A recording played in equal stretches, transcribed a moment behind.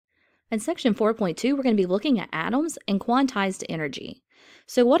In section 4.2, we're going to be looking at atoms and quantized energy.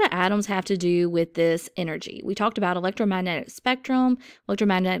 So what do atoms have to do with this energy? We talked about electromagnetic spectrum,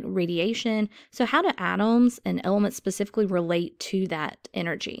 electromagnetic radiation. So how do atoms and elements specifically relate to that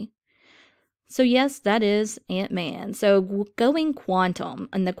energy? So yes, that is Ant-Man. So going quantum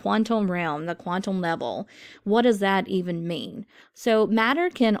in the quantum realm, the quantum level, what does that even mean? So matter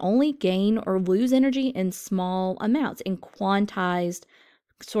can only gain or lose energy in small amounts, in quantized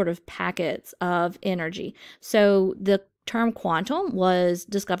sort of packets of energy. So the term quantum was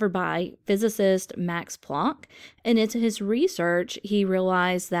discovered by physicist Max Planck, and in his research, he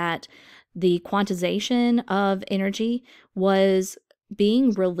realized that the quantization of energy was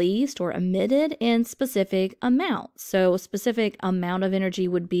being released or emitted in specific amounts. So a specific amount of energy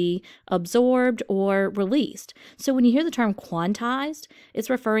would be absorbed or released. So when you hear the term quantized, it's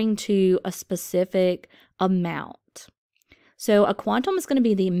referring to a specific amount. So a quantum is going to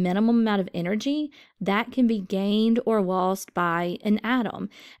be the minimum amount of energy that can be gained or lost by an atom.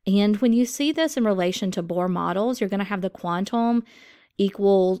 And when you see this in relation to Bohr models, you're going to have the quantum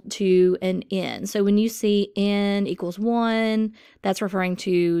equal to an n. So when you see n equals 1, that's referring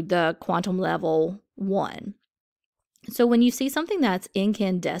to the quantum level 1. So when you see something that's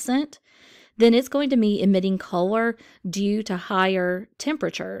incandescent, then it's going to be emitting color due to higher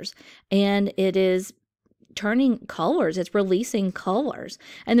temperatures, and it is turning colors, it's releasing colors.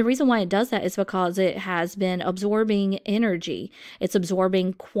 And the reason why it does that is because it has been absorbing energy. It's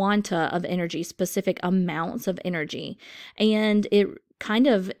absorbing quanta of energy, specific amounts of energy. And it kind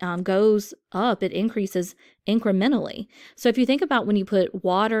of goes up, it increases incrementally. So if you think about when you put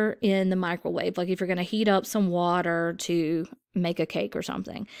water in the microwave, like if you're going to heat up some water to make a cake or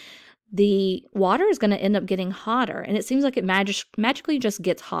something, the water is going to end up getting hotter, and it seems like it magically just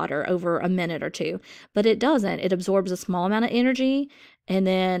gets hotter over a minute or two, but it doesn't. It absorbs a small amount of energy, and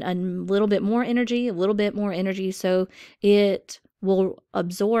then a little bit more energy, a little bit more energy, so it will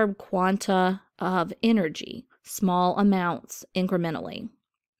absorb quanta of energy, small amounts incrementally.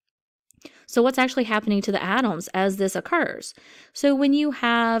 So what's actually happening to the atoms as this occurs? So when you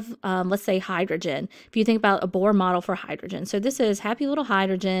have, let's say, hydrogen, if you think about a Bohr model for hydrogen, so this is happy little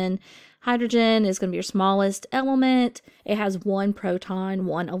hydrogen. Hydrogen is going to be your smallest element. It has one proton,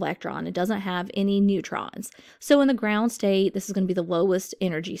 one electron. It doesn't have any neutrons. So in the ground state, this is going to be the lowest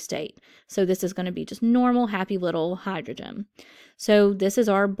energy state. So this is going to be just normal, happy little hydrogen. So this is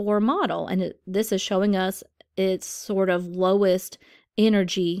our Bohr model, and this is showing us its sort of lowest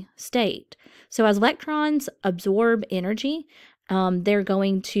energy state. So as electrons absorb energy, they're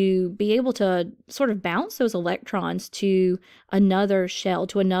going to be able to sort of bounce those electrons to another shell,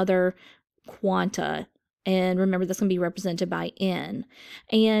 to another quanta. And remember, that's going to be represented by N.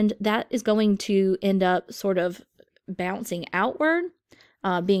 And that is going to end up sort of bouncing outward,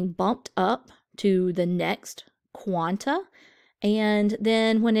 being bumped up to the next quanta. And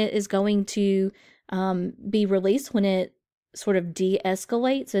then when it is going to be released, when it sort of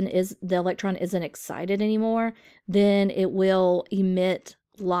de-escalates and the electron isn't excited anymore, then it will emit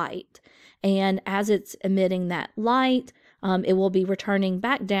light. And as it's emitting that light, it will be returning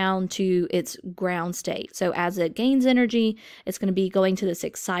back down to its ground state. So as it gains energy, it's going to be going to this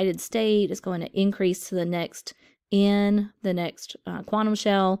excited state. It's going to increase to the next quantum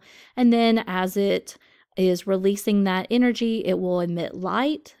shell. And then as it is releasing that energy, it will emit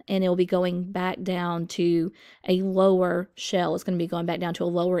light, and it will be going back down to a lower shell. It's going to be going back down to a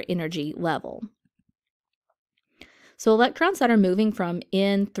lower energy level. So electrons that are moving from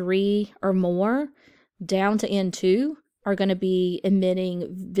N3 or more down to N2 are going to be emitting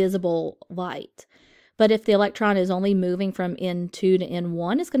visible light. But if the electron is only moving from N2 to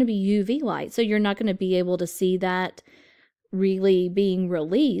N1, it's going to be UV light. So you're not going to be able to see that really being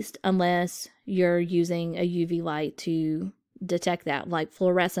released unless you're using a UV light to detect that, like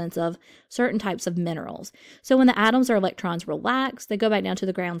fluorescence of certain types of minerals. So when the atoms or electrons relax, they go back down to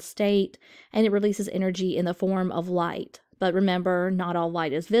the ground state, and it releases energy in the form of light. But remember, not all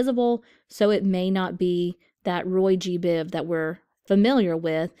light is visible, so it may not be that Roy G. Biv that we're familiar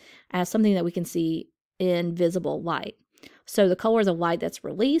with as something that we can see in visible light. So the colors of light that's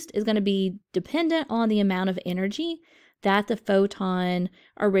released is going to be dependent on the amount of energy that the photon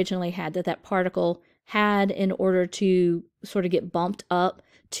originally had, that particle had, in order to sort of get bumped up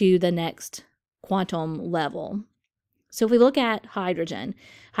to the next quantum level. So if we look at hydrogen,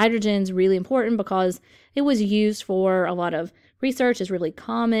 hydrogen's really important because it was used for a lot of research, is really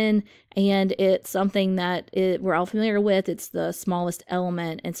common, and it's something that we're all familiar with. It's the smallest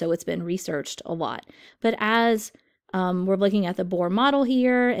element, and so it's been researched a lot. But as We're looking at the Bohr model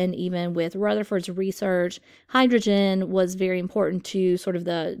here, and even with Rutherford's research, hydrogen was very important to sort of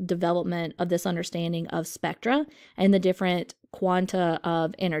the development of this understanding of spectra and the different quanta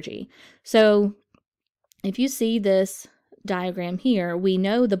of energy. So if you see this diagram here, we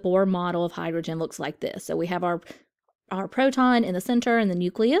know the Bohr model of hydrogen looks like this. So we have our proton in the center in the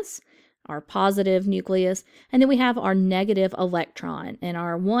nucleus, our positive nucleus, and then we have our negative electron, and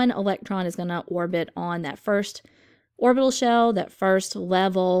our one electron is going to orbit on that first orbital shell, that first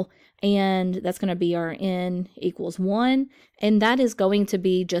level, and that's going to be our n equals 1, and that is going to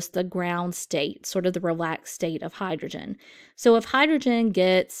be just the ground state, sort of the relaxed state of hydrogen. So if hydrogen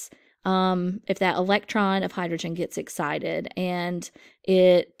gets if that electron of hydrogen gets excited and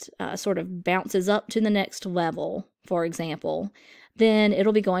it sort of bounces up to the next level, for example, then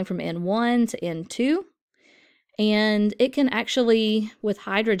it'll be going from N1 to N2. And it can actually, with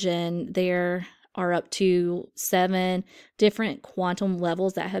hydrogen, there are up to 7 different quantum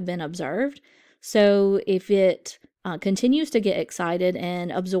levels that have been observed. So if it continues to get excited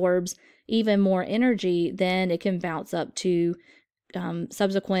and absorbs even more energy, then it can bounce up to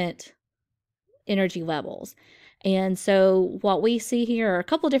subsequent energy levels. And so what we see here are a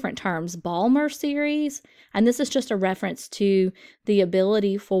couple different terms, Balmer series, and this is just a reference to the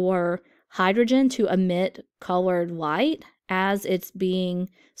ability for hydrogen to emit colored light as it's being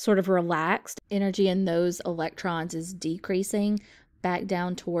sort of relaxed. Energy in those electrons is decreasing back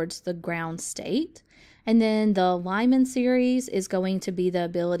down towards the ground state. And then the Lyman series is going to be the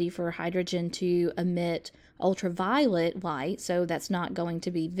ability for hydrogen to emit ultraviolet light, so that's not going to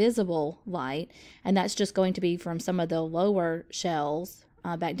be visible light, and that's just going to be from some of the lower shells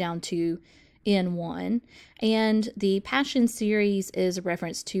back down to N1. And the Passion series is a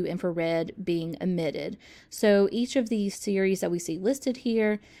reference to infrared being emitted. So each of these series that we see listed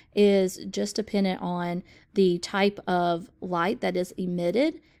here is just dependent on the type of light that is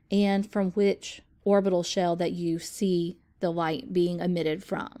emitted and from which orbital shell that you see the light being emitted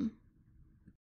from.